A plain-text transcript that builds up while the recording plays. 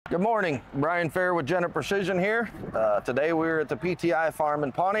Good morning, Brian Fair with Jenner Precision here. Today we're at the PTI Farm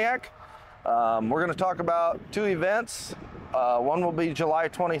in Pontiac. We're going to talk about two events. One will be July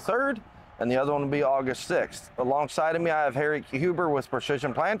 23rd and the other one will be August 6th. Alongside of me I have Harry Huber with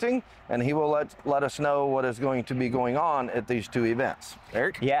Precision Planting, and he will let us know what is going to be going on at these two events.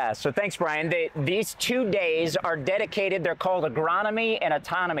 Eric? Yeah, so thanks, Brian. These 2 days are dedicated. They're called agronomy and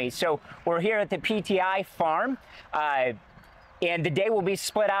autonomy. So we're here at the PTI Farm. And the day will be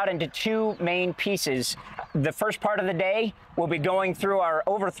split out into two main pieces. The first part of the day, we'll be going through our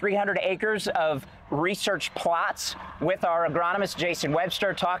over 300 acres of research plots with our agronomist, Jason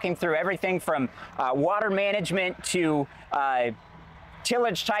Webster, talking through everything from water management to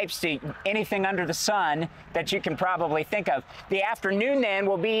tillage types to anything under the sun that you can probably think of. The afternoon then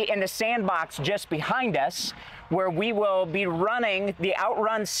will be in the sandbox just behind us, where we will be running the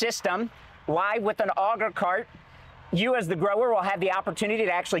outrun system live with an auger cart. You as the grower will have the opportunity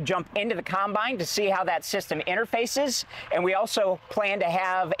to actually jump into the combine to see how that system interfaces. And we also plan to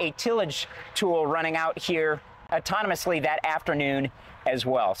have a tillage tool running out here autonomously that afternoon as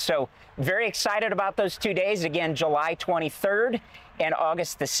well. So very excited about those 2 days. Again, July 23rd and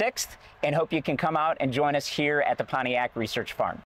August the 6th, and hope you can come out and join us here at the Pontiac Research Farm.